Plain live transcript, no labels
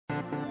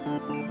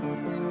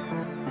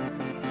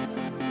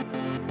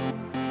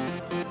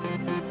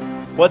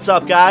What's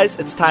up, guys?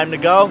 It's time to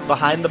go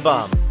behind the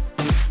bum.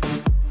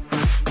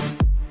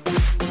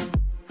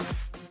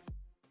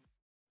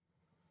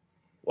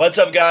 What's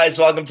up, guys?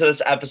 Welcome to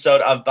this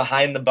episode of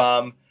Behind the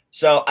Bum.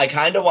 So I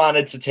kind of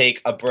wanted to take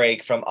a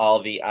break from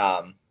all the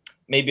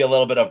maybe a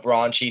little bit of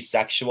raunchy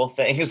sexual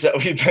things that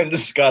we've been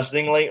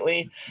discussing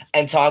lately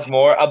and talk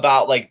more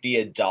about like the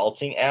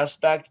adulting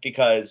aspect,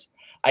 because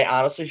I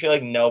honestly feel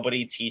like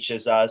nobody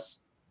teaches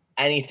us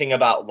anything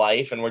about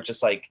life, and we're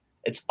just like,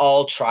 it's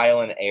all trial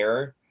and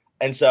error.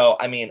 And so,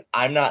 I mean,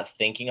 I'm not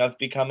thinking of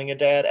becoming a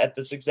dad at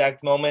this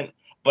exact moment,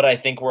 but I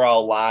think we're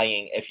all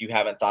lying if you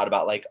haven't thought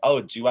about like,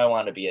 oh, do I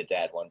want to be a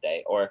dad one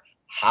day? Or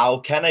how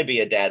can I be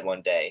a dad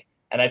one day?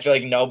 And I feel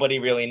like nobody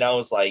really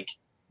knows, like,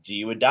 do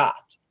you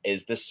adopt?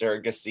 Is the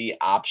surrogacy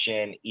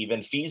option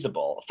even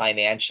feasible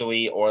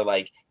financially? Or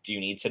like, do you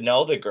need to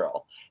know the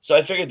girl? So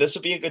I figured this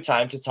would be a good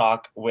time to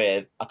talk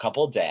with a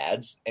couple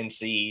dads and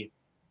see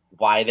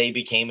why they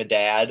became a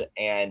dad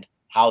and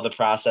how the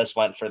process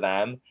went for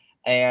them.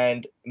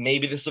 And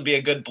maybe this will be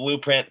a good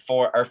blueprint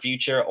for our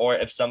future, or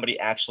if somebody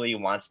actually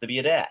wants to be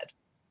a dad.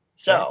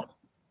 So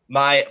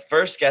my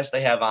first guest I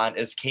have on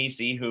is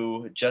Casey,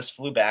 who just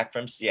flew back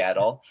from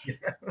Seattle.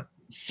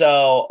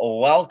 So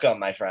welcome,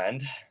 my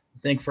friend.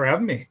 Thanks for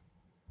having me.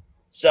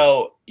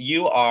 So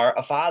you are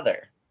a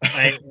father.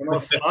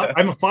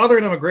 I'm a father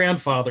and I'm a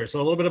grandfather, so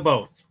a little bit of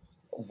both.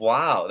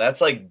 Wow,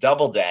 that's like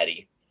double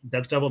daddy.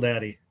 That's double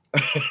daddy.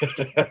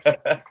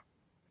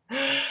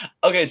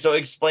 Okay, so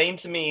explain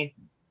to me,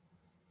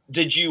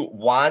 did you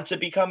want to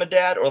become a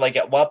dad, or like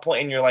at what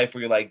point in your life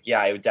were you like, yeah,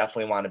 I would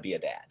definitely want to be a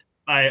dad?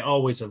 I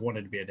always have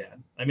wanted to be a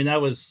dad. I mean, I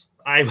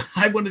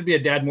wanted to be a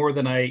dad more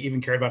than I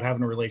even cared about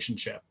having a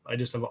relationship. I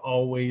just have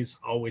always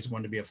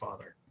wanted to be a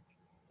father.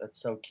 That's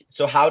so cute.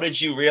 So how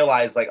did you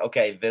realize, like,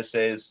 okay, this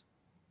is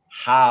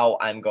how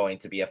I'm going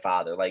to be a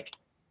father? Like,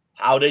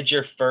 how did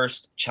your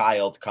first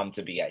child come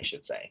to be, I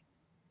should say?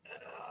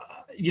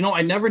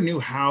 I never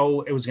knew how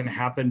it was going to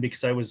happen,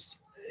 because I was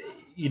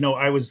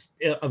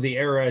of the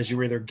era as you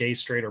were either gay,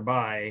 straight, or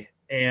bi,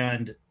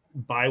 and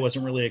bi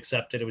wasn't really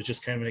accepted. It was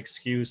just kind of an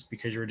excuse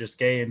because you were just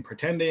gay and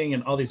pretending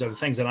and all these other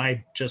things. And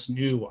I just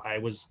knew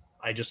I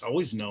just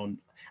always known.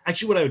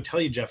 Actually, what I would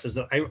tell you, Jeff, is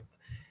that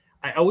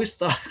I always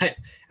thought, and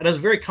I was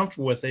very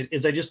comfortable with it,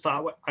 is I just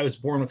thought I was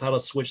born without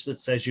a switch that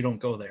says you don't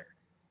go there.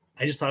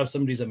 I just thought if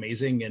somebody's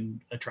amazing and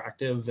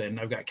attractive and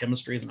I've got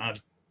chemistry, then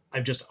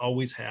I've just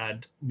always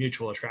had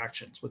mutual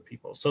attractions with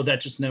people. So that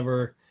just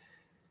never,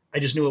 I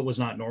just knew it was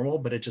not normal,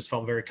 but it just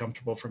felt very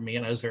comfortable for me.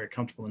 And I was very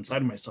comfortable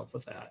inside of myself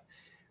with that.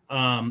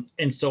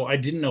 And so I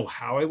didn't know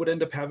how I would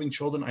end up having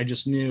children. I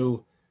just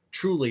knew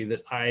truly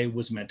that I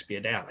was meant to be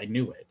a dad. I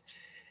knew it.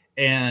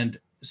 And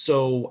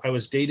so I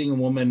was dating a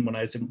woman when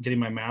I was getting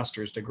my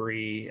master's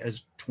degree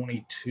as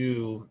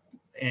 22,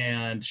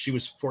 and she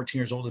was 14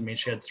 years older than me.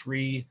 She had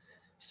 3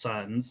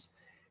 sons.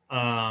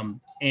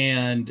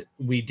 And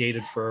we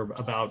dated for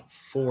about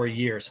 4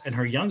 years, and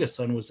her youngest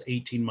son was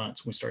 18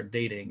 months when we started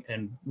dating.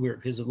 And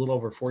he's a little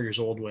over 4 years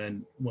old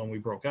when we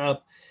broke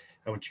up.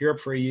 I went to Europe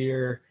for a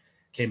year,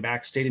 came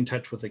back, stayed in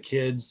touch with the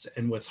kids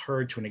and with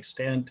her to an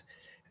extent.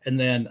 And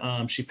then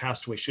she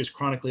passed away. She was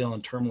chronically ill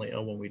and terminally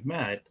ill when we'd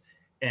met.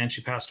 And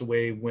she passed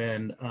away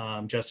when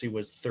Jesse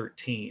was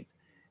 13.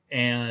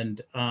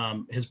 And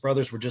his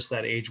brothers were just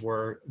that age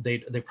where they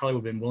probably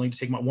would have been willing to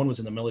take him out. One was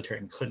in the military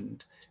and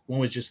couldn't. One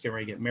was just getting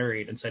ready to get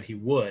married and said he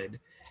would.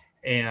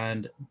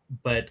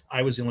 But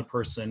I was the only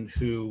person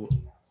who,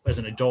 as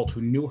an adult,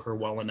 who knew her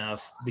well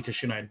enough, because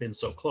she and I had been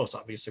so close,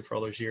 obviously, for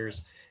all those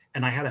years.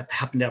 And I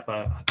happened to have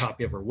a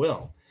copy of her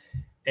will.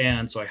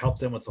 And so I helped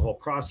them with the whole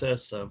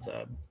process of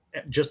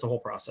just the whole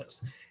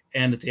process.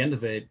 And at the end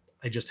of it,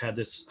 I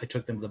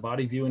took them to the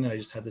body viewing, and I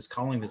just had this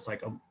calling that's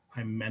like,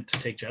 I'm meant to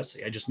take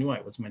Jesse. I just knew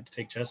I was meant to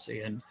take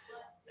Jesse, and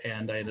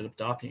I ended up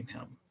adopting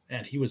him.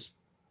 And he was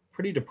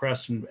pretty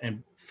depressed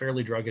and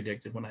fairly drug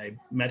addicted when I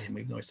met him,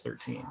 even though he's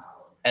 13.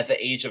 At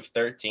the age of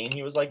 13,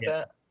 he was like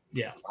that?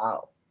 Yes.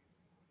 Wow.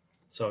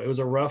 So it was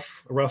a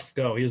rough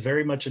go. He was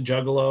very much a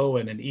juggalo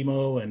and an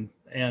emo,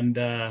 and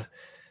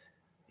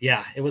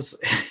yeah, it was.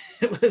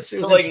 It was so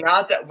like,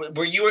 not that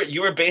where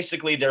you were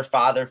basically their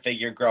father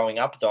figure growing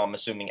up, though, I'm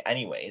assuming,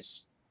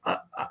 anyways.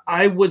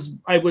 I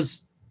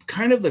was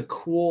kind of the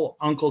cool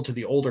uncle to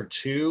the older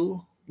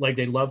two. Like,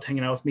 they loved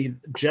hanging out with me.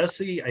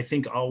 Jesse, I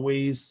think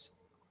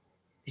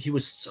he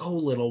was so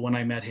little when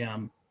I met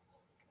him.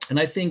 And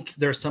I think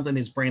there's something in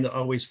his brain that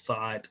always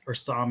thought or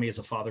saw me as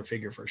a father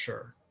figure for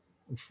sure.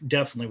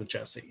 Definitely with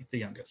Jesse, the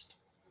youngest.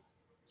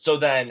 So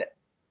then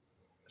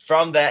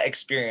from that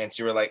experience,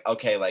 you were like,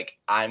 okay, like,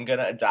 I'm going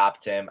to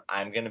adopt him.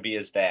 I'm going to be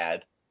his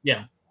dad.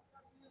 Yeah.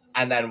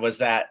 And then was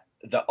that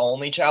the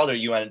only child, or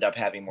you ended up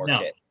having more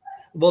kids?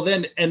 Well,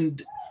 then,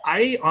 and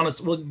I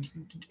honestly,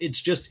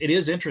 it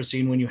is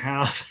interesting when you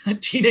have a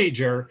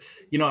teenager.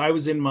 I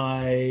was in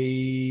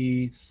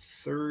my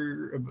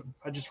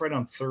right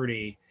on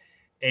 30,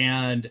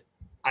 and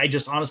I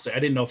just honestly, I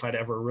didn't know if I'd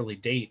ever really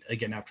date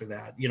again after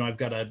that. I've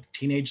got a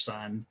teenage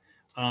son,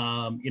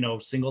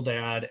 single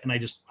dad, and I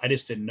just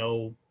didn't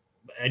know.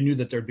 I knew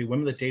that there'd be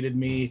women that dated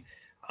me.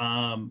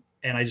 And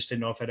I just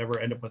didn't know if I'd ever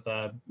end up with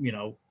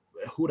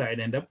who would I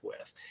end up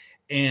with.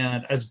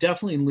 And I was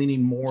definitely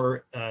leaning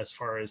more as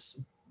far as,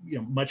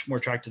 much more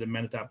attracted to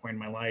men at that point in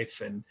my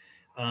life. And,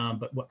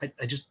 but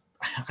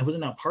I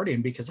wasn't out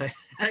partying because I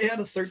had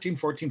a 13,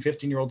 14,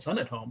 15-year-old son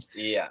at home.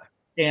 Yeah.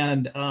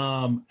 And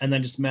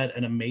then just met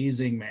an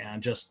amazing man,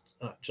 just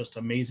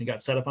amazing.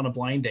 Got set up on a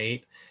blind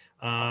date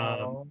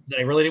that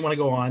I really didn't want to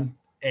go on.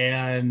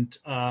 And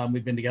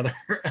we've been together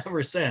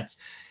ever since.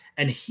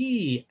 And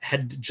he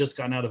had just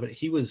gotten out of it.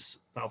 He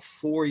was about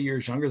 4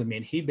 years younger than me,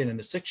 and he'd been in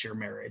a 6-year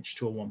marriage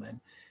to a woman.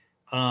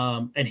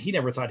 And he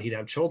never thought he'd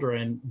have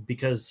children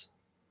because,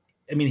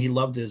 I mean, he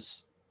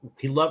was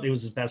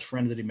his best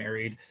friend that he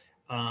married.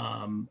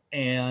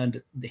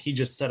 And he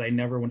just said, I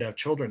never wanted to have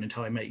children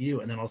until I met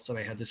you. And then all of a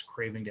sudden I had this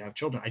craving to have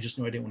children. I just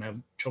knew I didn't want to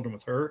have children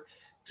with her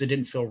because it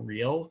didn't feel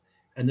real.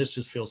 And this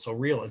just feels so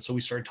real. And so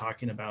we started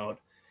talking about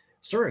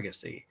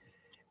surrogacy.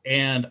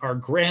 And our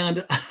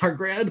grand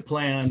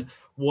plan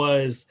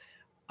was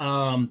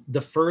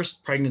the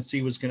first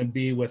pregnancy was going to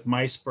be with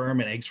my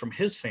sperm and eggs from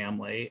his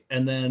family.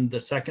 And then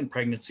the second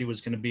pregnancy was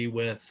going to be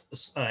with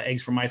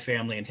eggs from my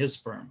family and his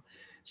sperm.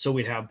 So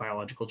we'd have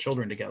biological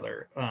children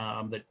together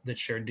that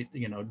shared,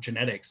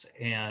 genetics.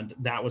 And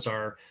that was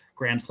our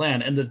grand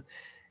plan. And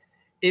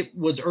it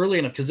was early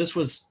enough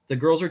because the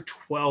girls are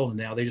 12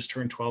 now. They just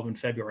turned 12 in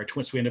February.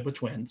 Twins. So we ended up with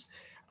twins,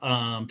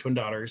 twin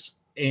daughters.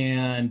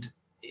 And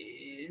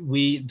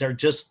they're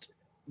just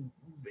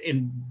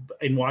in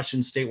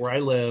Washington State where I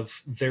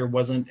live, there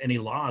wasn't any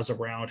laws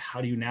around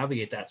how do you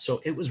navigate that.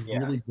 So it was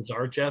really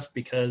bizarre, Jeff,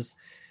 because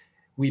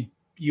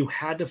you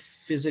had to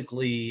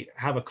physically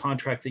have a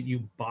contract that you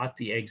bought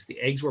the eggs. The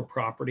eggs were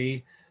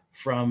property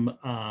from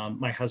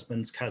my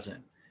husband's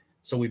cousin.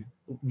 So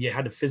you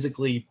had to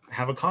physically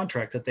have a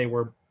contract that they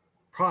were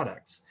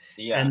products.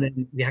 Yeah. And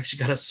then we actually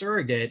got a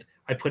surrogate.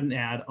 I put an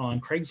ad on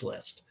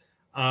Craigslist.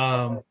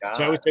 So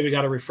I would say we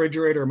got a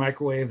refrigerator, a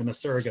microwave, and a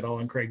surrogate all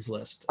on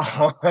Craigslist.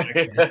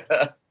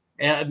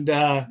 And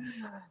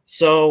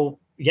so,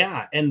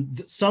 yeah. And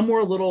some were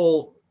a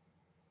little,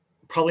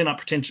 probably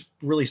not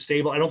really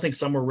stable. I don't think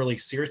some were really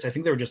serious. I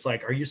think they were just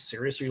like, are you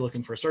serious? Are you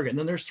looking for a surrogate? And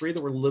then there's 3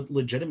 that were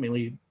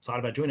legitimately thought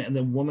about doing it. And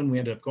the woman we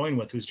ended up going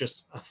with, who's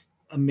just an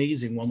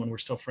amazing woman. We're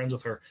still friends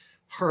with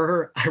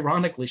her.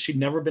 Ironically, she'd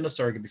never been a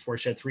surrogate before.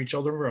 She had 3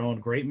 children of her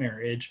own, great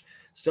marriage,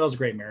 still has a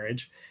great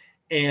marriage.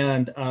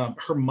 And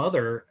her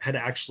mother had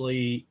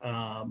actually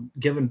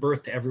given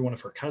birth to every one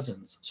of her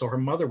cousins. So her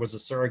mother was a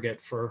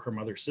surrogate for her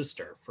mother's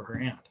sister, for her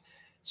aunt.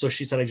 So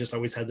she said, I just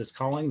always had this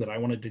calling that I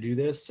wanted to do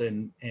this.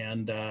 And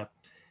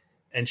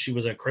she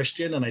was a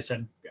Christian. And I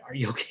said, are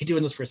you okay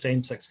doing this for a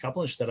same-sex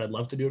couple? And she said, I'd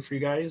love to do it for you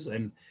guys.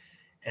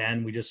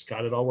 And we just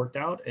got it all worked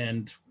out.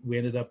 And we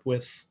ended up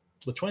with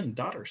twin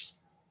daughters.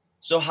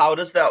 So how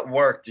does that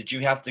work? Did you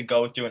have to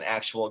go through an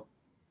actual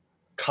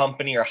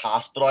company or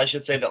hospital, I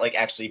should say, that like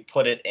actually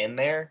put it in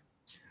there?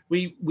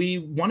 We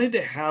wanted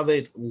to have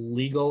it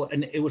legal,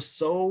 and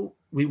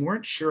we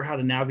weren't sure how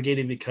to navigate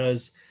it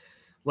because,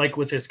 like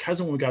with his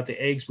cousin, when we got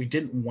the eggs, we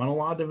didn't want a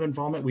lot of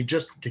involvement.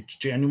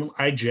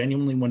 I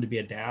genuinely wanted to be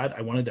a dad.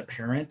 I wanted a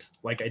parent.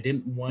 Like I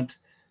didn't want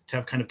to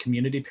have kind of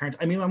community parent.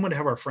 I mean, I wanted to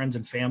have our friends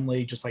and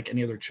family just like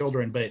any other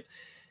children, but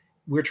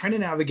we're trying to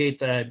navigate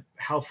that.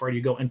 How far do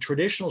you go? And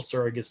traditional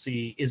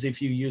surrogacy is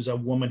if you use a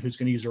woman who's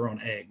going to use her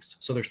own eggs.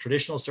 So there's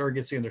traditional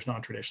surrogacy and there's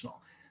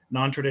non-traditional.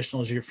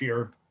 Non-traditional is if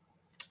you're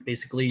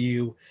basically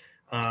you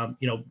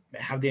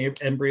have the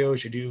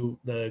embryos, you do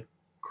the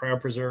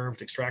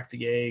cryopreserved, extract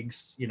the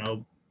eggs,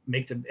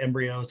 make the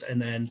embryos,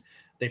 and then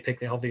they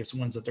pick the healthiest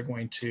ones that they're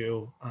going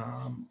to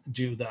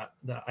do the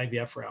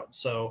IVF route.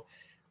 So,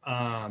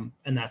 and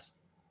that's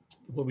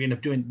what we end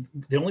up doing.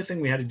 The only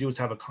thing we had to do was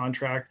have a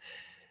contract,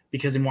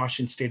 because in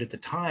Washington State at the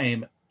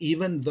time,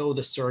 even though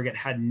the surrogate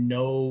had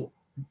no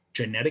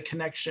genetic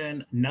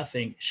connection,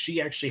 nothing, she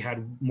actually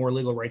had more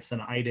legal rights than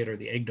I did, or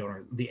the egg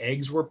donor. The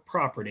eggs were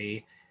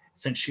property.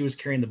 Since she was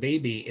carrying the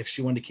baby, if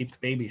she wanted to keep the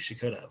baby, she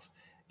could have,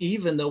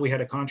 even though we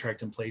had a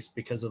contract in place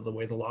because of the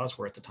way the laws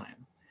were at the time.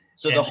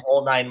 So the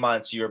whole 9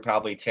 months, you were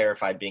probably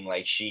terrified, being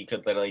like, she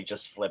could literally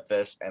just flip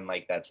this and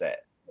like, that's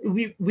it.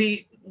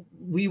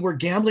 We were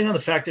gambling on the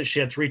fact that she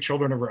had 3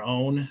 children of her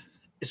own.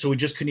 So we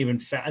just couldn't even,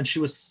 and she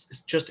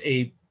was just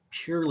a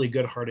purely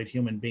good-hearted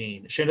human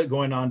being. She ended up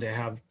going on to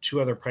have 2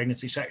 other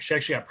pregnancies. She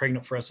actually got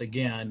pregnant for us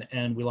again,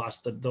 and we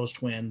lost those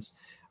twins.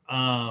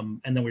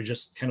 And then we're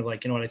just kind of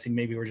like, I think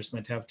maybe we're just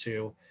meant to have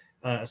 2,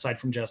 aside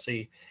from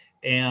Jesse.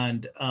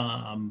 And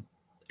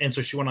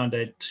so she went on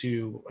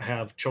to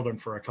have children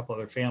for a couple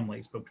other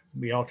families, but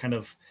we all kind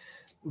of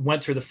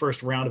went through the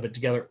first round of it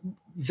together.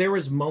 There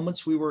was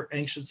moments we were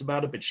anxious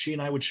about it, but she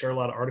and I would share a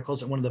lot of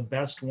articles. And one of the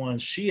best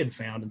ones she had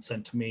found and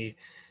sent to me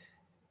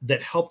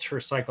that helped her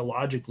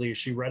psychologically,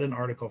 she read an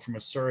article from a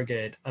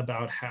surrogate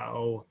about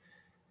how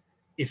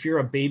if you're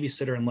a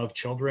babysitter and love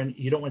children,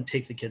 you don't want to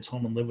take the kids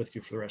home and live with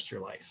you for the rest of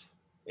your life.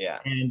 Yeah.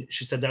 And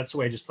she said, that's the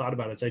way I just thought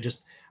about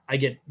it. I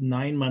get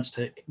 9 months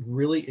to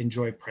really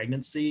enjoy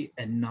pregnancy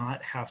and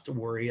not have to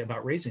worry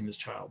about raising this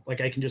child.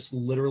 Like I can just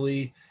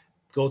literally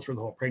go through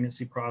the whole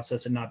pregnancy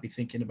process and not be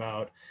thinking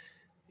about,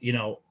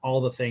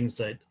 all the things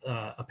that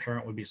a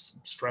parent would be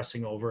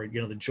stressing over,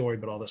 the joy,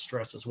 but all the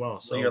stress as well.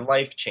 So your So,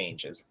 life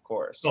changes, of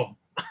course. oh,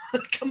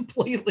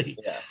 completely,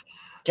 Yeah.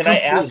 Can I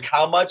ask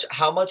completely.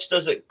 how much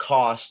does it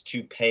cost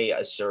to pay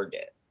a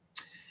surrogate?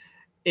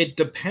 It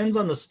depends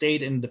on the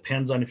state and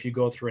depends on if you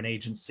go through an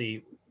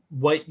agency.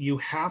 What you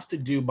have to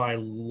do by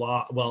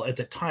law, well, at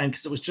the time,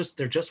 because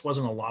there just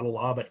wasn't a lot of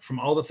law, but from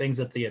all the things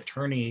that the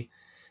attorney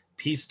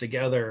pieced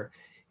together,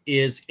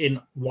 is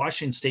in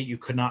Washington state, you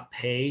could not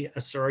pay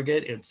a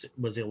surrogate. It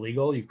was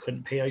illegal. You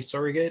couldn't pay a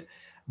surrogate.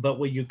 But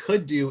what you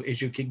could do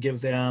is you could give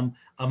them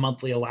a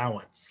monthly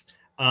allowance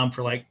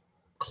for like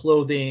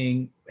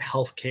clothing,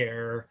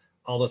 healthcare,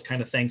 all those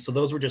kind of things. So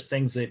those were just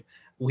things that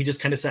we just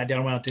kind of sat down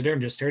and went out to dinner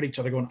and just stared at each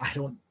other going, I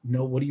don't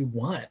know. What do you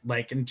want?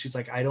 Like, and she's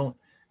like, I don't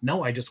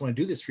know. I just want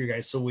to do this for you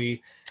guys. So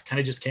we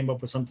kind of just came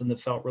up with something that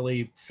felt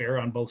really fair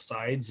on both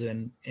sides.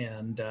 And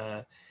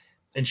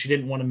she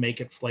didn't want to make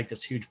it like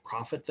this huge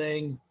profit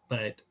thing,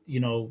 but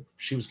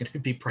she was going to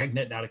be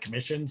pregnant and out of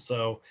commission.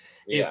 So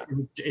Yeah.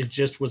 it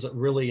just was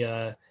really,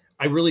 I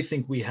really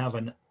think we have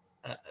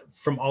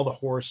from all the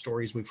horror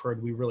stories we've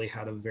heard, we really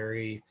had a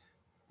very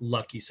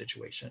lucky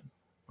situation,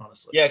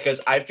 honestly. Yeah,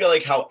 because I feel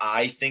like how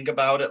I think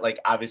about it, like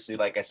obviously,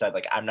 like I said,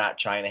 like I'm not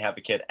trying to have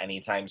a kid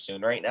anytime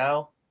soon right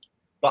now,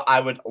 but I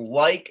would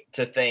like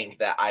to think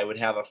that I would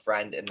have a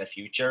friend in the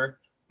future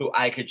who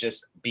I could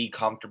just be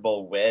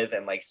comfortable with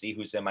and like see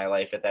who's in my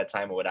life at that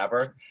time or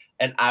whatever.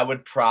 And I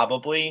would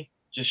probably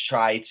just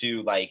try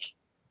to like,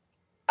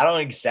 I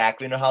don't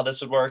exactly know how this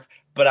would work,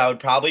 but I would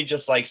probably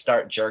just like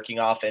start jerking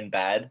off in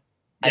bed.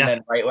 And Yeah.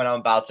 then right when I'm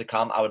about to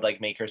come, I would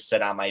like make her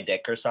sit on my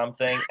dick or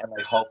something. And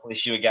like hopefully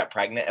she would get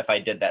pregnant if I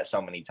did that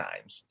so many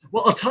times.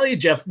 Well, I'll tell you,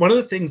 Jeff, one of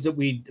the things that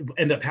we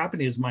end up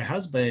happening is my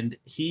husband,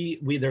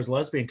 there's a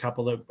lesbian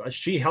couple that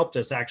she helped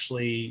us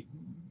actually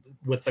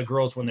with the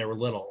girls when they were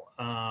little.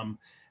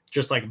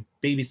 Just like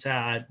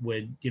babysat,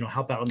 would,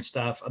 help out and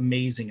stuff.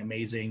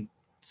 Amazing,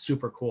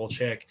 super cool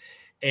chick.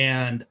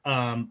 And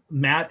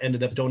Matt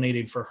ended up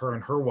donating for her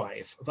and her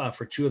wife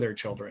for two of their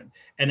children.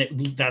 And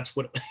that's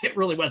what it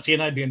really was. He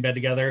and I'd be in bed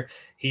together.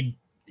 He'd,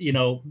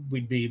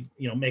 we'd be,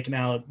 making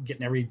out,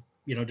 getting every,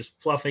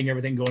 just fluffing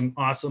everything, going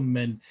awesome.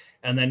 And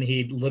then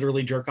he'd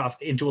literally jerk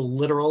off into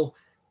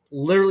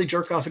literally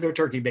jerk off into a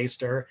turkey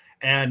baster,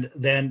 and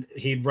then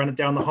he'd run it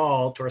down the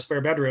hall to our spare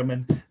bedroom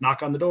and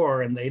knock on the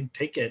door, and they'd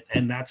take it.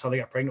 And that's how they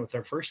got pregnant with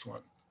their first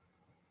one.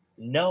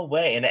 No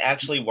way. And it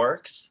actually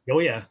works. Oh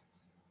yeah.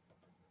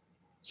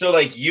 So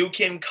like you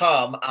can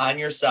come on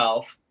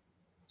yourself,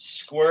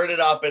 squirt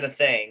it up in a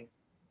thing,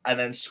 and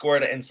then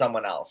squirt it in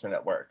someone else, and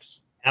it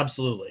works.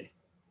 Absolutely.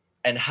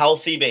 And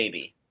healthy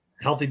baby.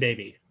 Healthy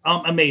baby.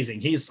 Amazing.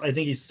 I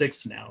think he's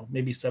 6 now,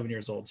 maybe 7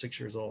 years old, 6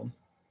 years old.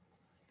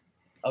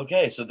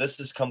 Okay, so this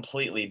is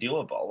completely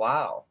doable.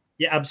 Wow.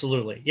 Yeah,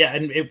 absolutely. Yeah,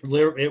 and it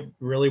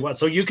really was.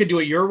 So you could do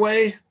it your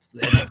way,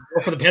 and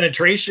go for the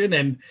penetration,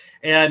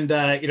 and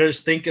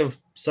just think of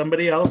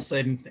somebody else,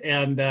 and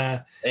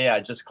yeah,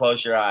 just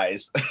close your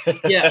eyes.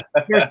 yeah,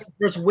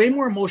 there's way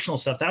more emotional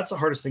stuff. That's the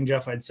hardest thing,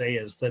 Jeff, I'd say,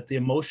 is that the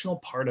emotional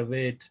part of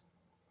it,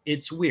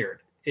 it's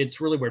weird. It's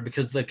really weird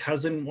because the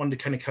cousin wanted to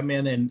kind of come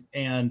in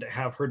and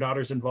have her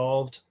daughters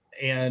involved,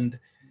 and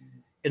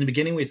in the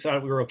beginning we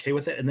thought we were okay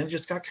with it, and then it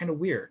just got kind of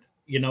weird.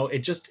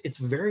 It's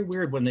very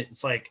weird when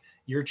it's like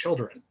your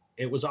children.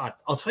 It was odd.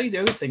 I'll tell you the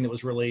other thing that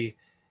was really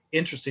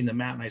interesting that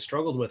Matt and I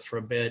struggled with for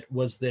a bit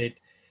was that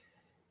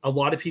a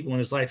lot of people in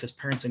his life, his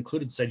parents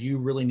included, said, you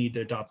really need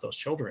to adopt those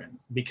children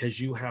because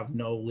you have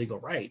no legal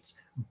rights.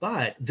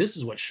 But this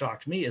is what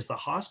shocked me is the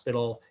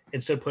hospital,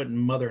 instead of putting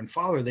mother and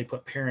father, they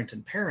put parent,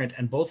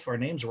 and both of our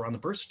names were on the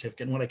birth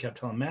certificate. And what I kept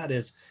telling Matt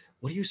is,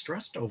 what are you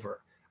stressed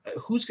over?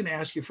 Who's going to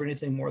ask you for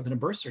anything more than a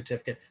birth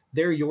certificate?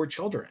 They're your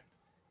children.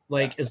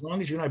 Like, as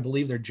long as you and I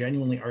believe they're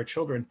genuinely our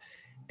children.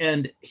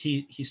 And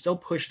he still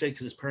pushed it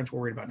because his parents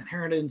were worried about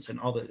inheritance and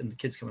and the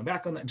kids coming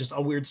back on that, just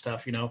all weird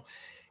stuff,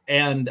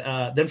 And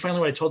then finally,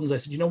 what I told him is, I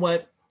said, you know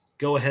what?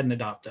 Go ahead and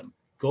adopt them.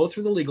 Go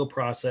through the legal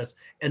process,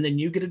 and then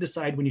you get to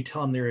decide when you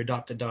tell them they're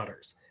adopted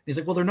daughters. And he's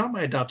like, well, they're not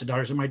my adopted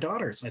daughters; they're my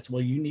daughters. And I said,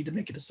 well, you need to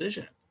make a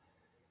decision.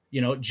 Do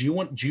you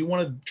want to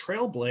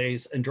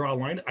trailblaze and draw a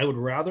line? I would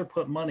rather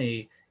put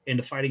money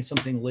into fighting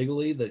something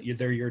legally that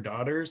they're your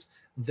daughters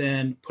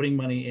than putting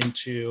money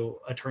into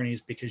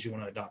attorneys because you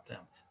want to adopt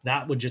them.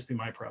 That would just be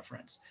my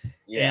preference.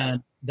 Yeah.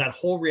 And that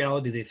whole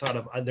reality they thought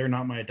of, they're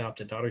not my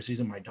adopted daughters, these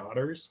are my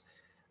daughters,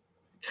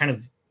 kind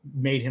of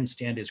made him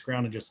stand his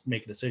ground and just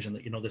make a decision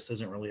that, this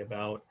isn't really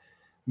about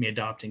me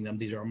adopting them.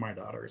 These are my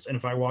daughters. And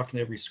if I walk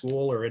into every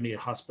school or any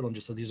hospital and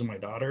just said, these are my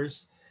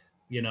daughters,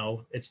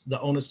 it's the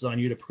onus is on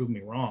you to prove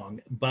me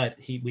wrong. But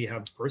we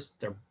have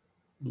their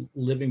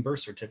living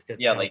birth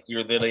certificates. Yeah, like you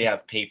literally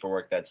have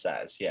paperwork that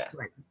says, yeah.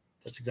 Right.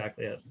 That's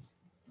exactly it.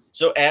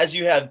 So as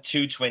you have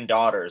 2 twin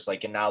daughters,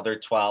 like, and now they're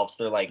 12,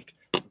 so they're like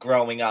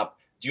growing up,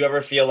 do you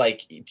ever feel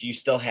like, do you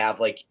still have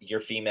like your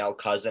female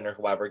cousin or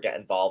whoever get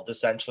involved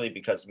essentially?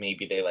 Because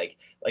maybe they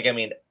I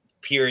mean,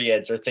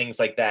 periods or things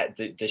like that,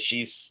 does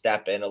she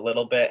step in a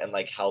little bit and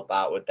like help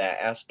out with that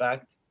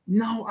aspect?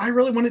 No, I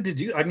really wanted to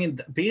do. I mean,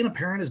 being a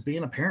parent is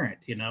being a parent,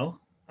 you know.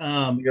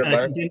 You're And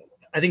learning.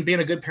 I think being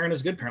a good parent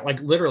is a good parent.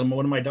 Like literally,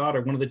 one of my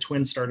daughter, one of the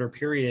twins started her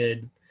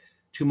period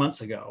 2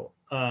 months ago,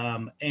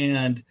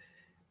 and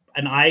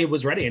I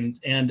was ready,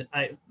 and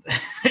I.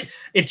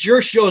 It's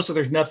your show, so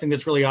there's nothing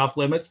that's really off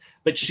limits.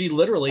 But she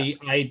literally,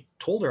 I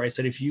told her, I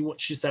said,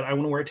 she said, I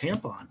want to wear a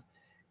tampon,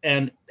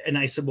 and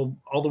I said, well,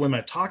 all the women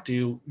I've talked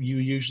to, you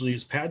usually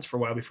use pads for a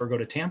while before I go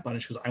to tampon.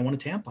 And she goes, I want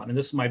a tampon, and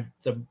this is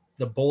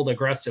the bold,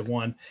 aggressive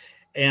one.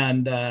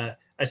 And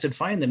I said,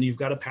 fine, then you've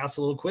got to pass a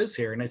little quiz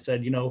here. And I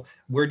said,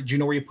 where did you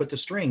know where you put the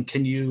string?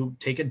 Can you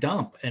take a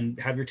dump and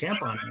have your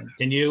tampon in?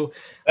 Can you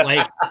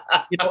like,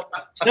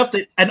 stuff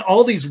that, and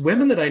all these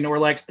women that I know are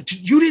like,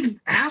 you didn't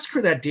ask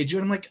her that, did you?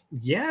 And I'm like,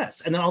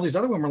 yes. And then all these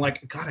other women are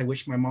like, God, I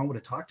wish my mom would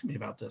have talked to me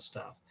about this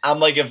stuff. I'm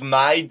like,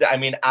 I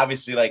mean,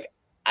 obviously, like,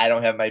 I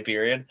don't have my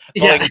period,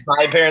 but like, if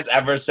my parents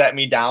ever set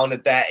me down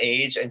at that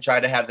age and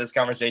tried to have this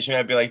conversation,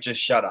 I'd be like, just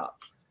shut up.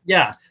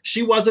 Yeah,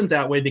 she wasn't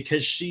that way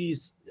because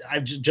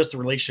I've just the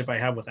relationship I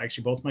have with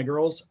actually both my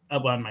girls,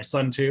 well, and my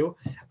son too.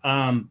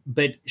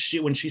 But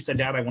when she said,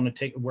 Dad, I want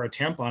to wear a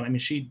tampon, I mean,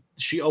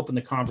 she opened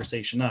the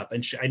conversation up,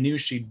 and I knew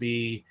she'd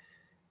be,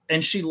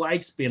 and she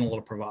likes being a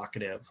little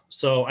provocative.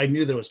 So I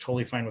knew that it was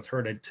totally fine with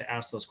her to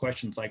ask those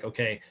questions. Like,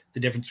 okay, the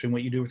difference between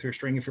what you do with your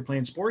string if you're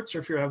playing sports or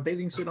if you have a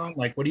bathing suit on,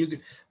 like, what do you,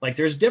 like,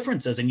 there's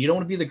differences, and you don't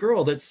want to be the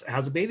girl that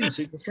has a bathing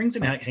suit with strings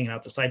hanging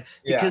out the side,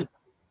 because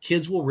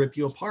kids will rip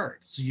you apart.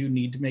 So you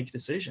need to make a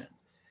decision.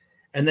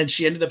 And then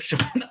she ended up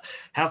showing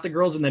half the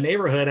girls in the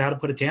neighborhood how to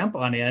put a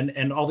tampon in.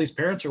 And all these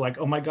parents are like,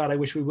 oh my God, I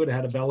wish we would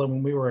have had a Bella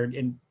when we were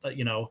in,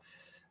 when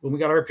we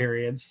got our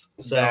periods.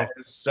 So that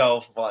is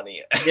so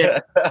funny. Yeah.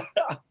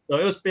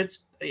 So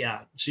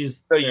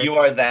she's. So you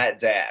are that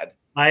dad.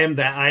 I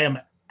am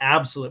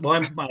absolutely.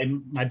 Well,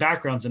 my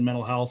background's in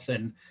mental health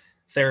and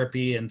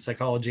therapy and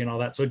psychology and all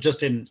that. So it just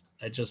didn't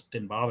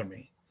bother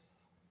me.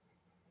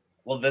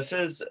 Well, this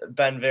has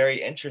been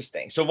very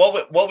interesting. So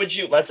what would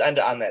you, let's end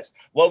on this.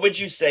 What would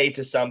you say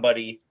to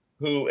somebody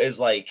who is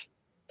like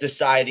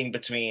deciding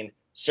between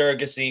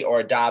surrogacy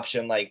or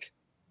adoption? Like,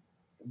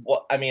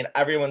 what, I mean,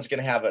 everyone's going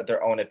to have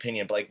their own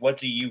opinion, but like, what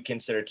do you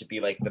consider to be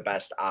like the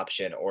best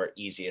option or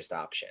easiest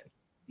option?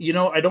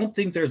 I don't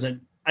think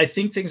I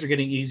think things are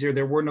getting easier.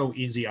 There were no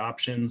easy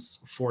options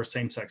for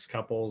same-sex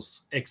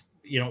couples. It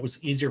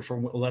was easier for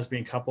a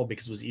lesbian couple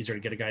because it was easier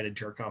to get a guy to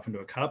jerk off into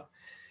a cup.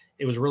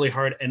 It was really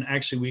hard. And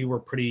actually we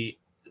were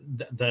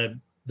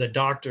the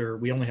doctor,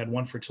 we only had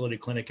one fertility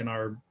clinic in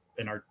our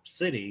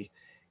city,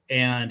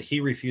 and he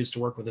refused to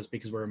work with us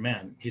because we're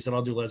men. He said,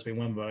 I'll do lesbian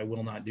women, but I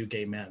will not do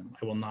gay men.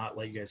 I will not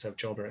let you guys have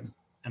children.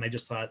 And I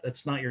just thought,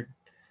 that's not your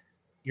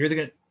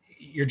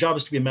job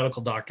is to be a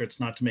medical doctor. It's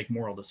not to make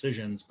moral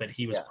decisions, but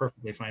he was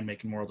perfectly fine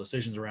making moral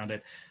decisions around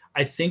it.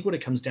 I think what it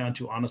comes down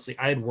to, honestly,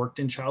 I had worked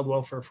in child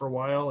welfare for a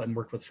while and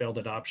worked with failed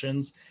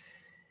adoptions.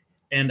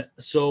 And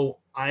so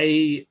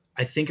I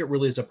think it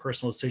really is a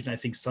personal decision. I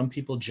think some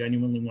people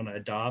genuinely want to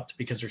adopt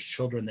because there's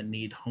children that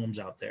need homes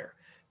out there.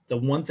 The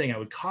one thing I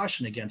would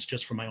caution against,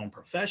 just for my own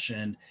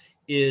profession,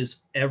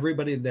 is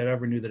everybody that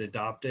ever knew that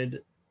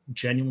adopted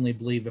genuinely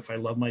believe if I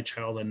love my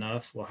child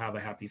enough, we'll have a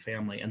happy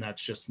family. And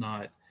that's just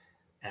not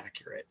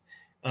accurate.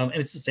 And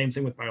it's the same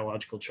thing with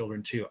biological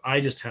children too.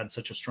 I just had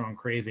such a strong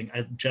craving.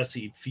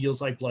 Jesse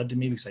feels like blood to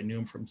me because I knew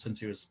him since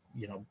he was,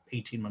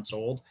 18 months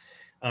old.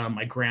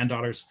 My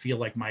granddaughters feel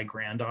like my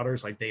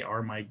granddaughters, like they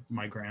are my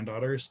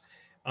granddaughters.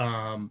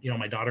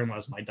 My daughter-in-law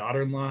is my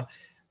daughter-in-law.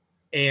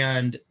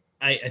 And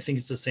I think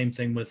it's the same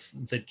thing with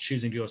the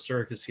choosing to go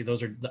surrogacy.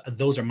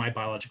 Those are my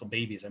biological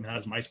babies. I mean, that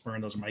is my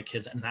sperm. Those are my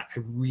kids. And that I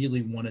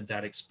really wanted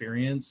that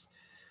experience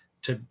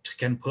to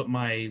kind of put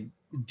my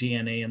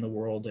DNA in the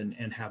world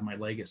and have my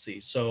legacy.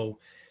 So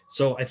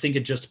I think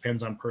it just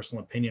depends on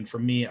personal opinion. For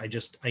me, I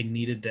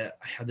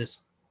had this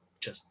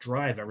just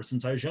drive ever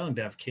since I was young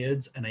to have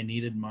kids, and I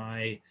needed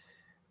my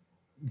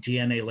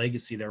DNA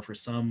legacy there for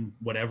some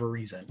whatever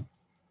reason.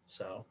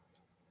 So,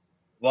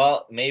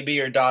 well, maybe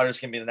your daughters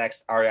can be the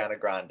next Ariana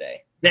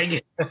Grande.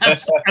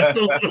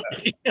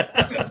 Absolutely.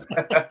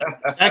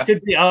 That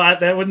could be. Oh,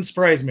 that wouldn't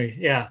surprise me.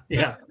 Yeah.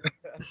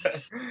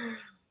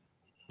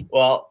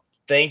 Well,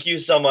 thank you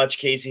so much,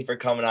 Casey, for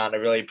coming on. I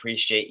really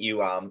appreciate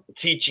you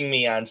teaching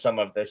me on some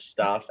of this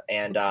stuff,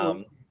 and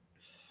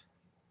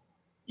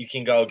you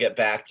can go get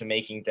back to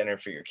making dinner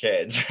for your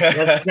kids.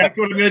 That's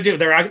exactly what I'm going to do.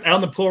 They're out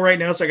on the pool right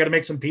now, so I got to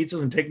make some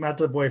pizzas and take them out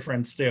to the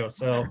boyfriends too.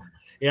 So,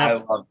 yeah. I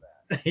love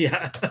that.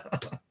 Yeah.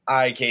 All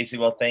right, Casey.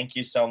 Well, thank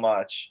you so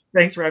much.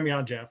 Thanks for having me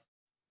on, Jeff.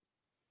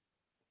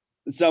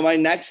 So my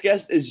next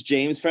guest is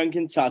James from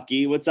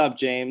Kentucky. What's up,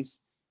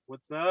 James?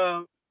 What's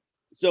up?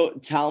 So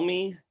tell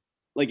me,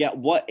 like, at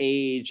what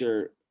age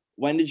or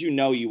when did you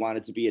know you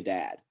wanted to be a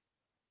dad?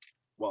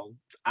 Well,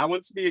 I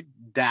wanted to be a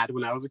dad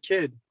when I was a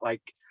kid.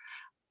 Like,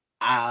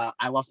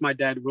 I lost my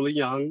dad really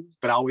young,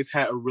 but I always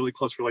had a really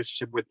close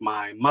relationship with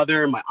my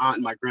mother, my aunt,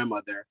 and my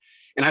grandmother.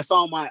 And I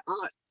saw my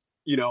aunt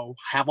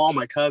have all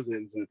my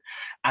cousins. And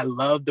I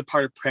loved the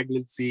part of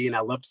pregnancy, and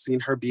I loved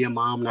seeing her be a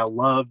mom, and I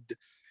loved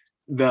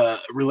the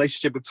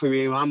relationship between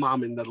me and my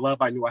mom and the love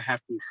I knew I had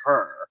from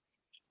her.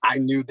 I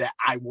knew that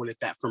I wanted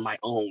that for my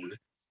own.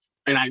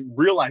 And I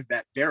realized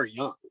that very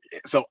young.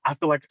 So I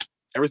feel like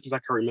ever since I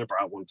can remember,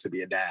 I wanted to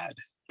be a dad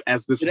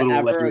as this little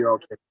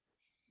 11-year-old kid.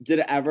 Did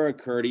it ever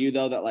occur to you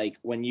though that like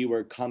when you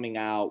were coming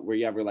out, were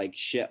you ever like,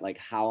 shit, like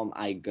how am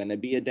I gonna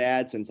be a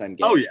dad since I'm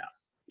gay?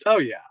 Oh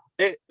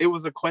yeah. It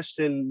was a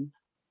question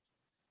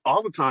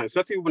all the time,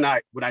 especially when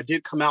I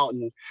did come out,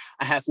 and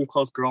I had some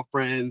close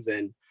girlfriends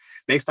and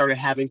they started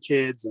having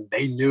kids, and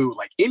they knew,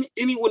 like,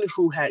 anyone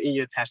who had any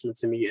attachment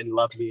to me and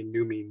loved me and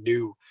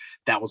knew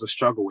that was a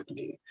struggle with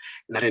me,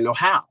 and I didn't know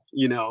how,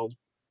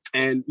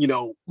 and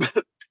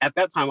at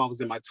that time I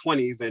was in my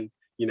 20s, and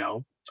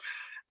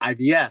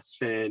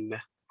IVF and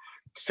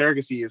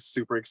surrogacy is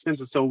super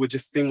expensive, so it would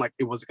just seem like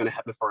it wasn't going to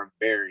happen for a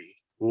very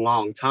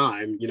long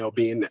time,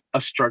 being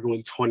a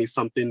struggling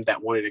 20-something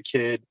that wanted a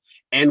kid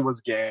and was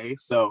gay.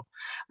 So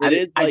it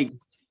is like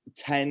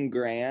 10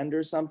 grand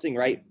or something,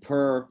 right,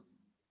 per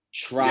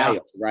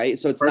trial, right?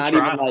 So it's not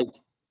even like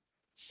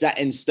set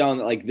in stone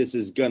that like this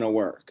is gonna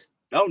work.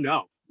 Oh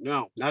no,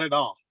 not at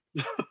all.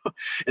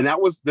 And that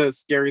was the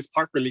scariest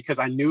part for me, because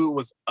I knew it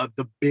was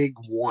the big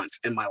want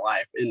in my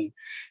life, and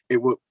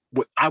it would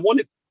I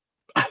wanted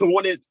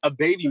a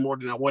baby more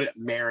than I wanted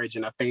marriage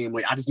and a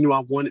family. I just knew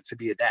I wanted to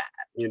be a dad,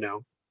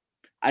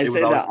 I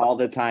say that all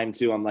the time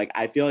too. I'm like,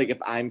 I feel like if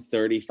I'm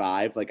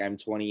 35, like I'm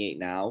 28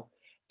 now,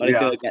 but I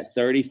feel like at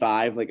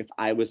 35, like if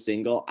I was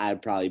single,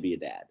 I'd probably be a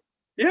dad.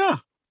 Yeah.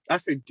 I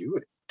say, do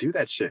it. Do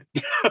that shit.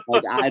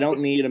 Like, I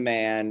don't need a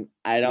man.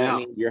 I don't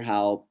need your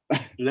help.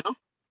 No,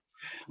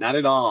 not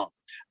at all.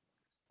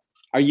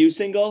 Are you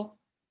single?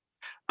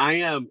 I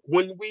am.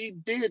 When we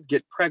did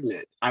get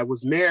pregnant, I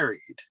was married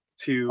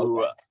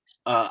to,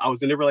 I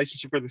was in a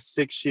relationship for the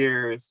 6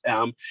 years,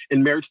 and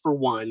married for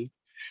 1.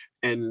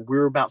 And we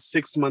were about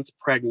 6 months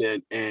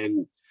pregnant.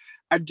 And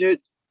I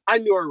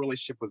knew our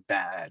relationship was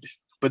bad,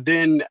 but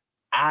then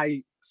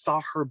I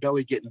saw her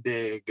belly getting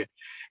big,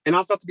 and I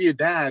was about to be a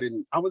dad,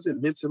 and I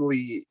wasn't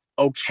mentally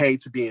okay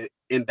to be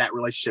in that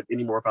relationship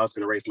anymore if I was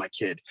going to raise my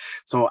kid.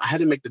 So I had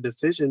to make the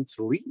decision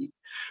to leave,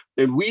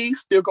 and we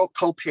still go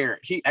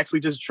co-parent. He actually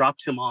just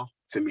dropped him off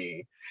to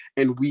me,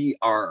 and we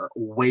are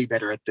way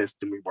better at this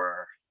than we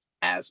were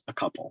as a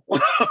couple.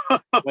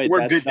 Wait,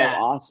 we're good. So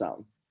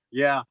awesome.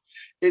 Yeah,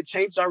 it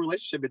changed our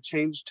relationship. It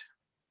changed,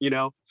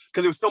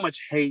 because there was so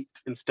much hate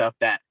and stuff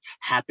that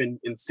happened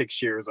in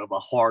 6 years of a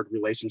hard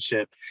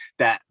relationship,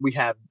 that we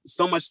have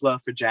so much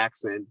love for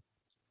Jackson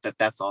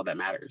that's all that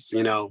matters.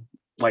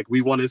 Like,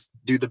 we want to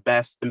do the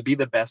best and be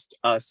the best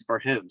us for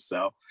him.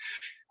 So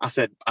I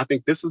said, I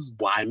think this is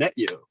why I met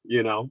you.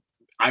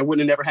 I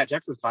wouldn't have never had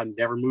Jackson if I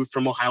never moved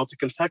from Ohio to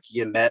Kentucky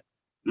and met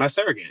my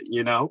surrogate,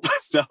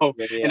 So,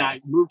 and I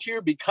moved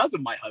here because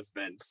of my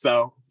husband.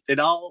 So it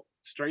all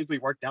strangely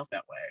worked out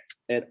that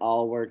way. It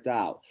all worked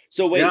out.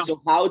 So wait,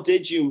 so how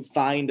did you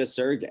find a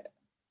surrogate?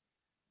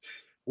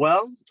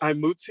 Well, I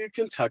moved to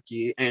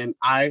Kentucky, and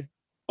I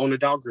own a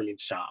dog grooming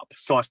shop.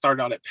 So I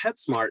started out at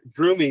PetSmart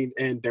grooming,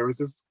 and there was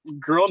this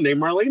girl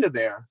named Marlena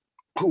there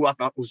who I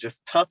thought was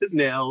just tough as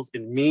nails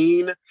and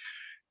mean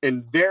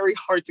and very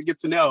hard to get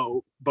to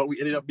know, but we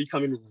ended up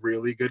becoming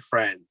really good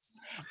friends.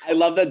 I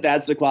love that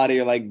that's the quality.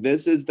 You're like,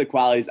 this is the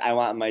qualities I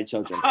want in my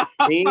children.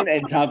 Mean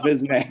and tough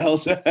as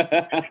nails.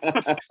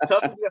 But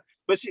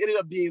she ended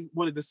up being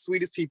one of the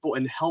sweetest people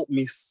and helped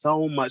me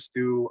so much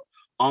through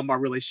all my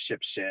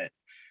relationship shit.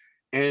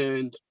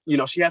 And,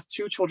 she has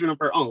 2 children of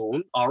her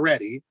own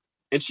already.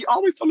 And she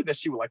always told me that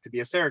she would like to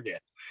be a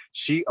surrogate.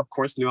 She, of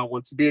course, knew I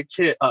wanted to be a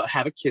kid,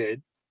 have a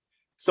kid.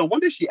 So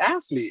one day she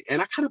asked me,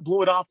 and I kind of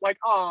blew it off like,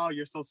 oh,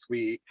 you're so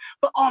sweet.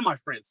 But all my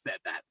friends said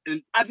that.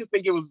 And I just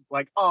think it was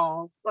like,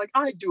 oh, like,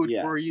 I do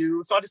it for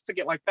you. So I just took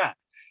it like that.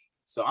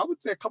 So I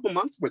would say a couple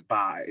months went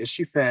by, and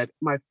she said,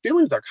 my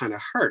feelings are kind of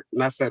hurt.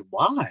 And I said,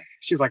 why?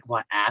 She's like,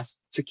 well, I asked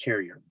to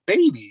carry your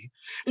baby.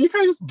 And you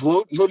kind of just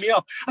blew me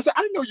up. I said,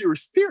 I didn't know you were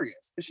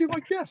serious. And she's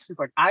like, yes. She's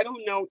like, I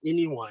don't know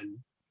anyone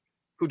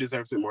who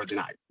deserves it more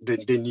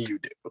than you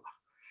do.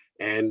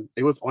 And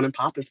it was on and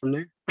popping from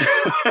there.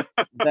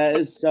 That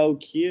is so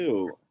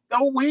cute.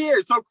 So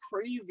weird, so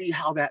crazy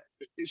how that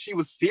she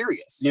was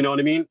serious. You know what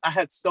I mean? I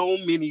had so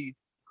many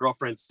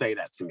girlfriends say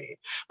that to me,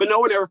 but no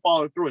one ever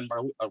followed through. And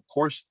of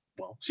course,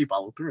 well, she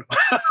followed through.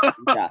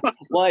 Yeah.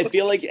 Well, I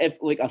feel like if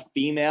like a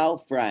female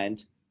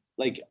friend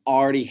like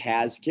already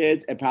has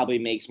kids, it probably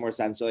makes more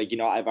sense. So like,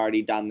 I've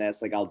already done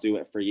this, like I'll do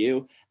it for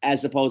you.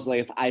 As opposed to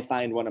like if I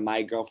find one of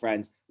my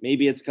girlfriends,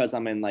 maybe it's because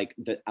I'm in like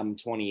I'm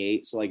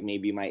 28. So like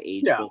maybe my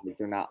age group, like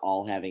they're not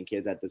all having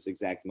kids at this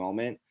exact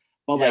moment.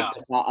 But like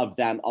the thought of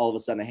them all of a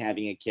sudden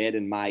having a kid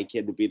and my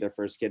kid would be their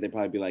first kid, they'd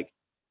probably be like,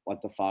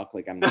 what the fuck?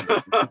 Like I'm not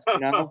doing this,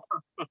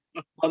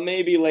 But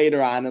maybe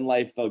later on in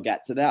life they'll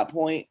get to that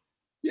point.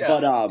 Yeah.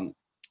 But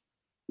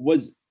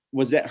was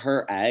it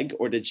her egg,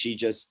 or did she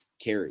just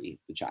carry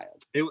the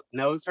child?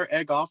 No, it was her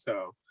egg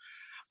also.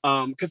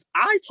 Because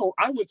I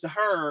went to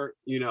her,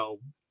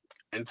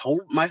 and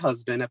told my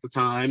husband at the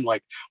time,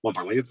 like, well,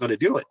 Marlena's going to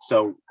do it.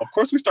 So of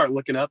course we start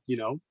looking up,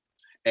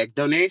 egg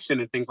donation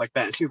and things like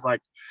that. And she's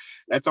like,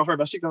 I told her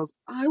about, she goes,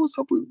 I was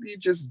hoping we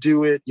just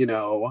do it,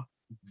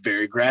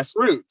 very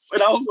grassroots.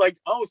 And I was like,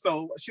 oh,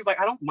 so she's like,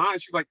 I don't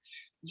mind. She's like,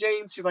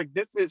 James, she's like,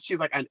 she's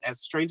like, and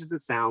as strange as it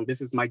sounds,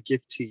 this is my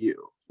gift to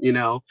you,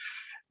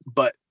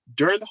 But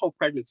during the whole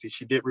pregnancy,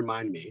 she did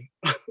remind me,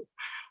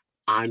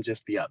 I'm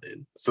just the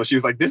oven. So she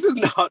was like, this is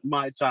not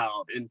my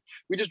child. And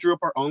we just drew up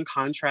our own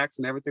contracts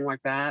and everything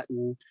like that.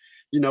 And,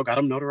 got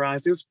them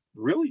notarized. It was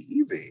really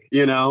easy,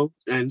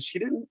 and she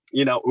didn't,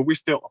 we're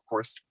still, of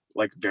course,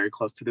 like very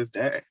close to this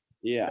day.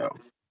 Yeah. So.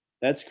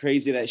 That's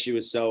crazy that she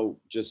was so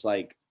just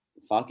like,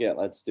 fuck it,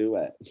 let's do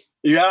it.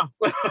 Yeah.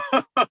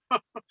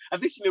 I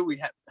think she knew we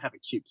have a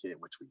cute kid,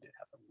 which we did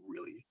have a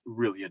really,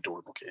 really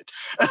adorable kid.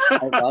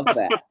 I love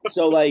that.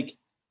 So like,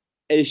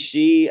 is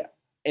she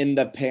in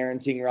the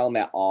parenting realm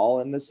at all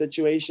in this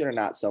situation or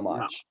not so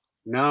much?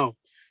 No.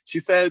 She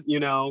said,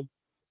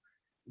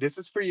 this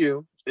is for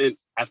you. And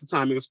at the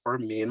time it was for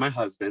me and my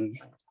husband,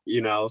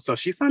 so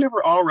she signed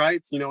over all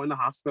rights, in the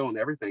hospital and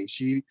everything.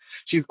 She's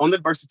on the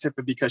birth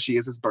certificate because she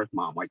is his birth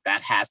mom. Like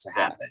that had to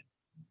happen.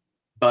 Yeah.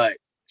 But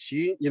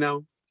she,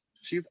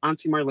 she's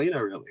Auntie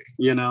Marlena, really,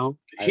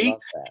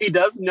 he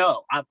does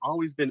know. I've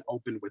always been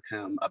open with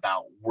him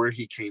about where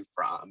he came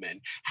from and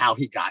how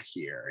he got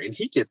here. And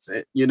he gets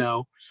it,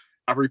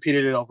 I've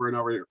repeated it over and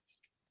over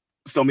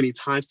so many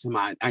times to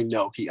him. I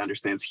know he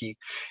understands.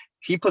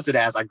 He puts it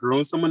as, I grew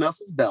in someone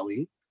else's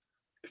belly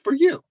for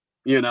you,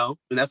 and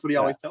that's what he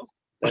always tells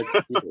me.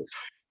 That's cute.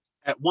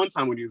 At one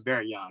time when he was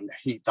very young,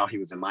 he thought he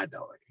was in my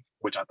belly,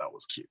 which I thought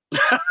was cute.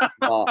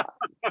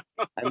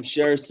 I'm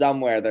sure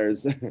somewhere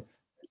there's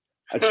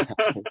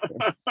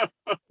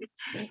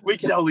we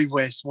can only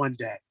wish one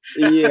day.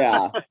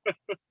 Yeah.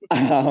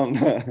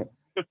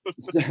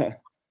 So,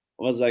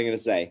 what was I going to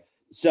say?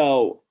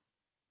 So,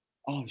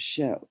 oh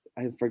shit,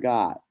 I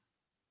forgot.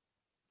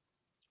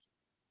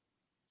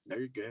 No,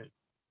 you're good.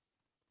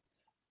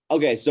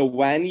 Okay, so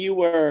when you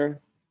were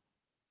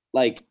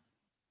like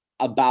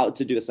about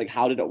to do this, like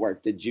how did it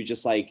work? Did you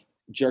just like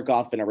jerk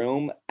off in a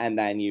room and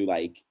then you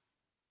like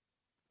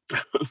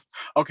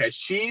okay,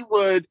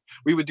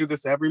 we would do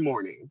this every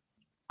morning.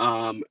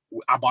 I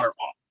bought her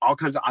all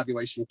kinds of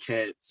ovulation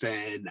kits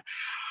and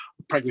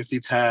pregnancy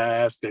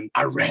tests, and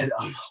I read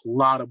a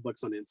lot of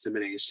books on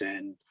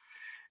insemination,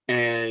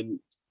 and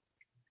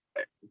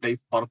they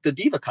bought up the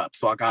Diva cups.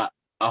 So I got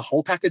a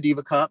whole pack of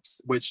Diva cups,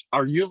 which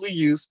are usually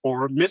used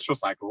for menstrual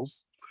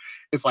cycles.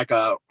 It's like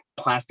a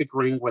plastic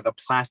ring with a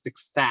plastic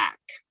sack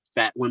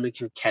that women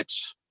can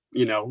catch,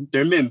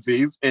 their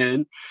menses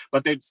in.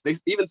 But they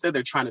even said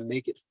they're trying to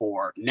make it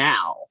for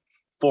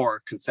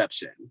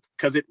conception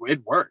because it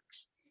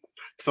works.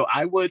 So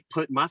I would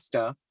put my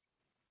stuff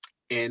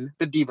in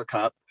the Diva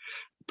cup,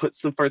 put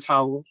some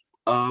fertile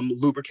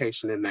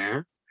lubrication in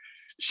there.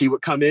 She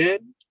would come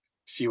in,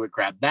 she would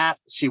grab that,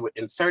 she would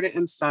insert it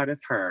inside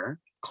of her,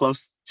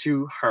 close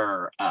to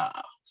her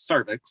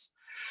cervix,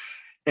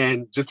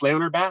 and just lay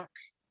on her back,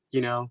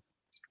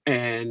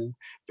 and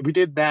we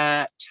did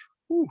that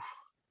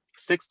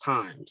 6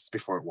 times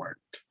before it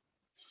worked.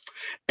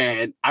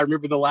 And I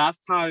remember the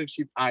last time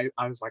I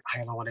was like, I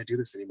don't want to do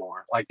this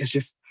anymore. Like,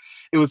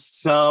 it was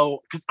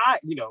so, because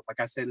like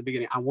I said in the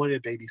beginning, I wanted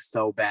a baby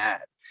so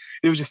bad.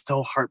 It was just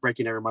so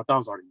heartbreaking every month. I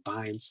was already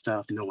buying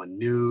stuff. No one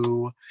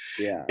knew.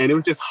 Yeah. And it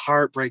was just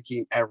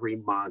heartbreaking every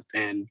month.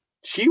 And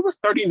she was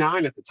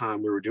 39 at the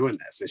time we were doing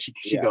this. And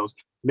she goes,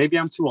 maybe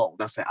I'm too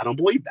old. I said, I don't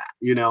believe that,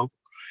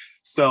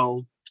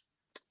 So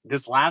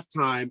this last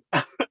time,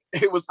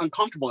 it was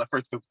uncomfortable at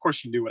first because, of course,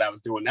 she knew what I was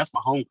doing. That's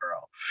my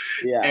homegirl.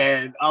 Yeah.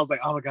 And I was like,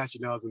 oh my gosh, she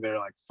knows. And they're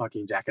like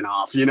fucking jacking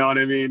off. You know what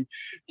I mean?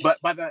 But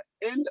by the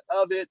end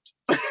of it,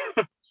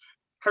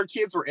 her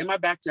kids were in my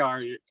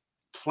backyard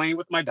playing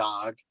with my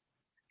dog.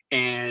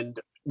 And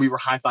we were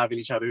high-fiving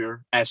each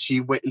other as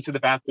she went into the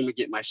bathroom to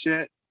get my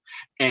shit.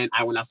 And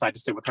I went outside to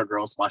sit with her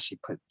girls while she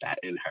put that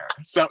in her.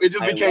 So it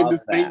just became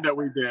this thing that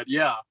we did.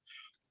 Yeah.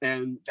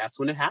 And that's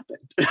when it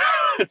happened.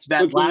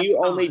 So can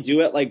you only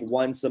do it like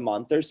once a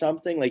month or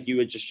something? Like you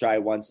would just try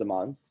once a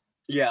month?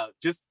 Yeah,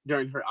 just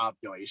during her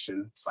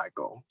ovulation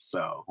cycle.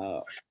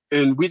 So,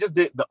 and we just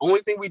did, the only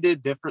thing we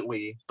did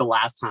differently the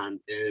last time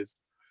is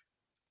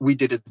we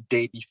did it the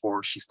day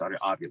before she started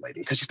ovulating,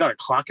 because she started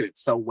clocking it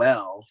so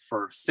well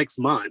for 6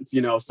 months,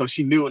 so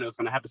she knew when it was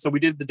going to happen. So we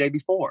did it the day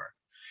before.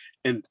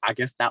 And I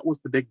guess that was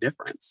the big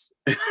difference.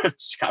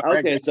 She got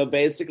pregnant. Okay, so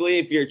basically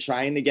if you're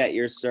trying to get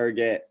your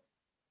surrogate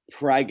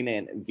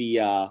pregnant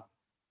via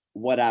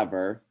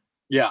whatever,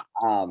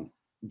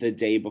 the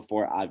day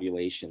before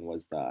ovulation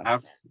was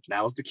that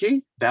was the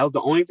key. That was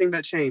the only thing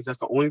that changed. That's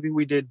the only thing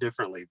we did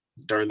differently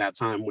during that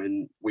time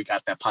when we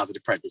got that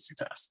positive pregnancy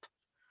test.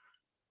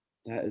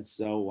 That is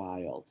so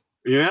wild.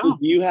 Yeah. So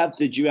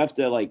did you have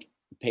to like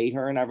pay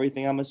her and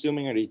everything, I'm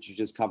assuming, or did you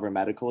just cover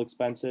medical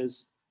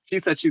expenses? She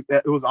said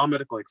it was all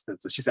medical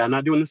expenses. She said, I'm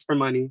not doing this for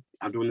money.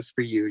 I'm doing this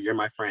for you. You're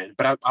my friend.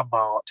 But I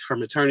bought her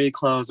maternity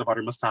clothes. I bought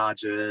her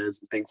massages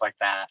and things like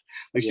that.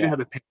 Like she didn't have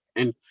to pay.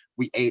 And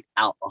we ate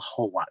out a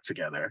whole lot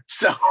together.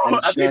 So I'm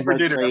I sure paid for her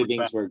dinner every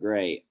cravings time. were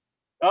great.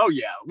 Oh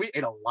yeah, we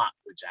ate a lot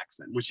with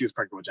Jackson when she was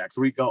pregnant with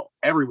Jackson. We go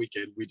every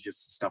weekend. We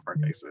just stuff our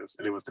faces,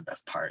 and it was the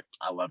best part.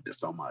 I loved it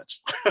so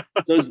much.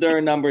 So is there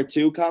a number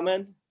 2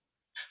 coming?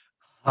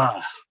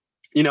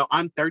 You know,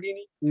 I'm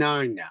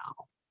 39 now,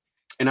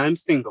 and I'm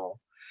single,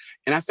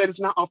 and I said it's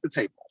not off the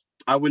table.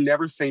 I would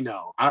never say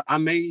no. I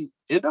may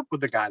end up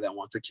with a guy that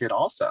wants a kid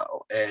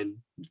also, and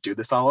do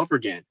this all over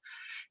again.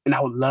 And I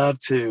would love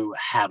to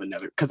have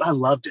another, because I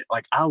loved it.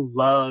 Like I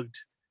loved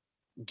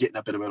getting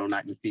up in the middle of the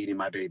night and feeding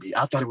my baby.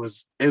 I thought it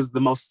was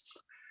the most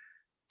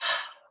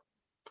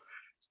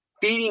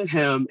feeding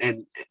him,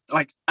 and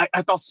like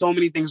I thought so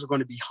many things were going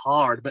to be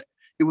hard, but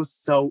it was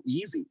so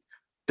easy.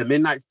 The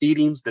midnight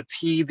feedings, the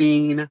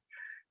teething,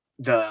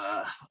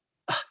 the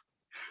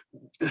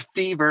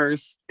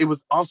fevers. It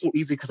was also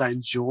easy because I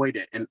enjoyed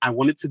it and I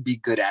wanted to be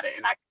good at it.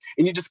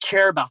 And you just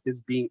care about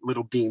this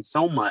little being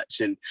so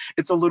much, and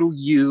it's a little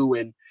you,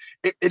 and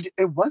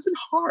it wasn't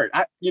hard.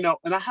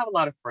 And I have a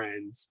lot of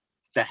friends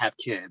that have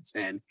kids,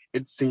 and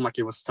it seemed like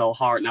it was so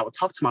hard. And I would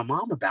talk to my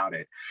mom about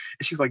it,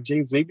 and she's like,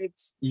 James, maybe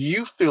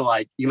you feel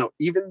like,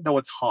 even though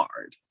it's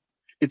hard,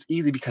 it's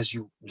easy because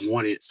you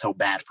wanted it so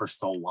bad for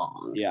so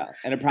long. Yeah,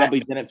 and it probably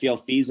didn't feel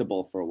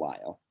feasible for a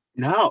while.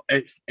 No,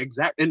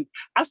 exactly. And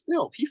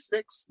he's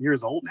 6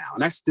 years old now,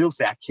 and I still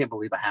say I can't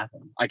believe I have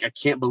him. Like I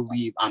can't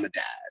believe I'm a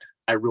dad.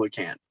 I really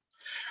can't.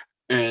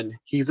 And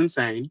he's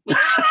insane,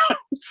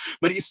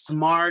 but he's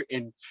smart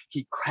and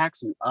he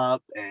cracks me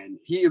up, and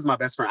he is my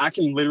best friend. I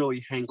can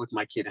literally hang with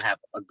my kid and have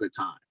a good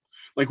time.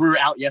 Like we were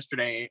out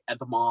yesterday at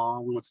the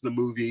mall, we went to the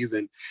movies,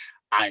 and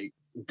I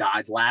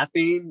died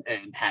laughing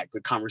and had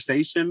good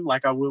conversation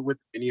like I would with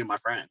any of my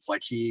friends.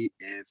 Like he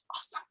is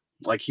awesome.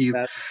 Like he's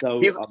a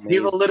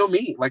little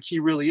me. Like he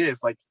really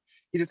is. Like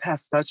he just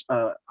has such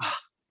a,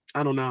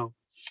 I don't know.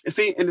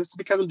 See, and it's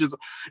because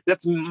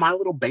that's my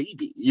little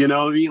baby, you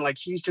know what I mean? Like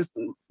he's just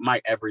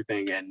my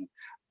everything, and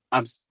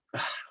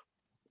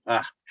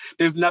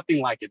there's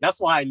nothing like it. That's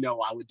why I know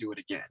I would do it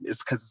again.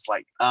 It's because it's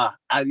like,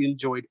 I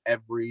enjoyed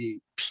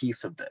every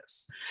piece of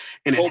this.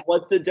 And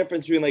what's the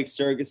difference between like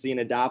surrogacy and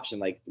adoption?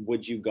 Like,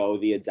 would you go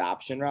the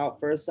adoption route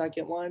for a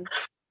second one?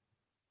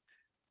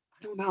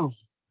 I don't know.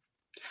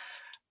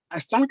 I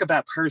sound like a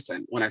bad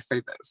person when I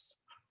say this.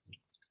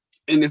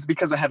 And it's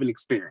because I haven't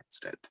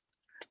experienced it.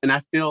 And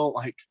I feel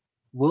like,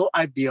 will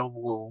I be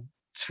able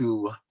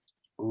to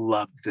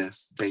love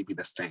this baby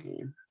the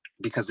same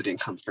because it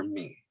didn't come from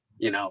me?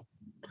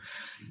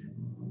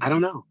 I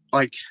don't know.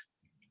 Like,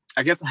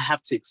 I guess I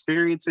have to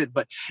experience it,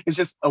 but it's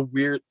just a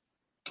weird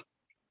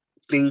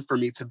thing for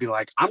me to be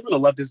like, I'm going to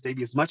love this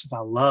baby as much as I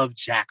love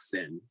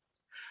Jackson.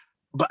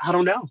 But I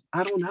don't know.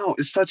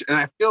 And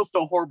I feel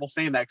so horrible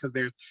saying that because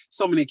there's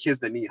so many kids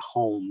that need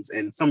homes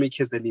and so many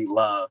kids that need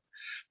love.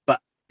 But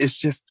it's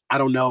just, I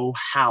don't know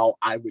how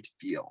I would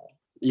feel.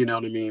 You know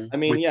what I mean? I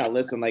mean, yeah,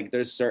 listen, like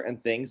there's certain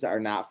things that are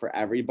not for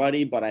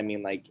everybody, but I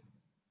mean, like,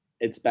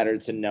 it's better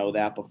to know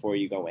that before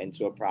you go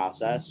into a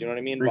process. You know what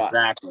I mean?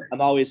 Exactly. But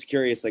I'm always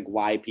curious, like,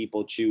 why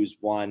people choose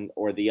one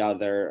or the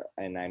other.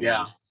 And I mean,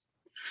 yeah,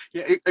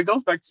 it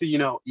goes back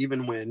to,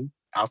 even when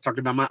I was talking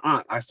about my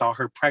aunt, I saw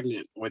her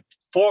pregnant with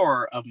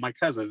 4 of my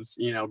cousins,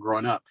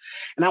 growing up.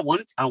 And I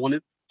wanted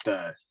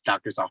the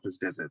doctor's office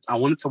visits. I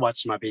wanted to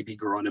watch my baby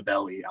grow in a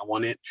belly. I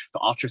wanted the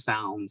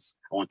ultrasounds.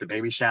 I want the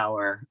baby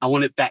shower. I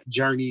wanted that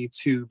journey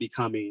to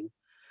becoming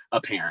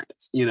a parent.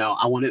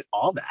 I wanted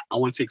all that. I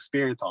wanted to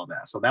experience all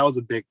that. So that was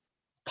a big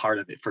part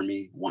of it for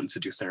me, wanting to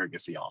do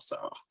surrogacy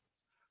also.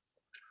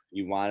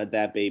 You wanted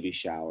that baby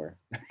shower.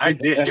 I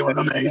did. It was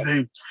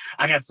amazing.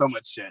 I got so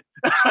much shit.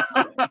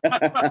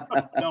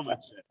 So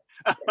much shit.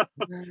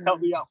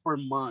 Helped me out for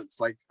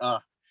months. Like,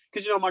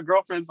 because, my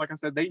girlfriends, like I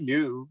said, they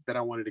knew that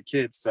I wanted a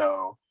kid.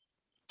 So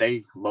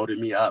they loaded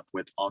me up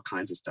with all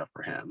kinds of stuff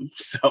for him.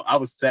 So I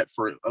was set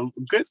for a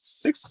good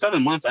 6 to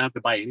 7 months. I didn't have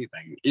to buy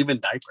anything,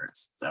 even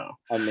diapers. So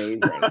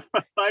amazing.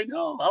 I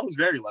know. I was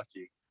very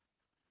lucky.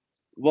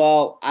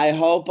 Well, I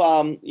hope,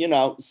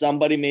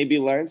 somebody maybe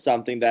learned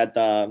something that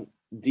the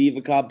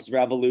Diva Cup's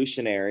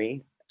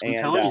revolutionary.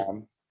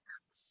 And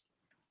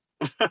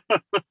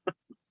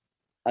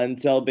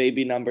until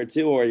baby number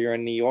 2, or you're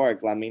in New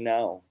York, let me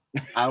know.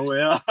 I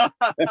will.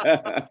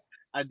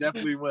 I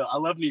definitely will. I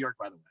love New York,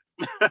 by the way.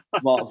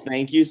 Well,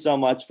 thank you so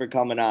much for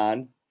coming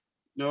on.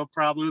 No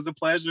problem. It was a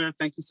pleasure.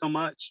 Thank you so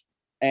much.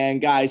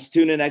 And guys,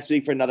 tune in next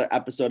week for another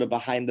episode of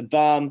Behind the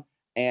Bum.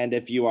 And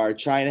if you are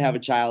trying to have a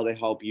child, I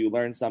hope you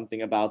learn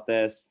something about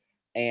this.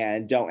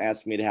 And don't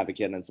ask me to have a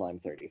kid until I'm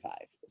 35.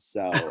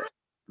 So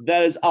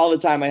that is all the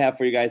time I have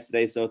for you guys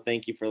today. So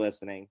thank you for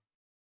listening.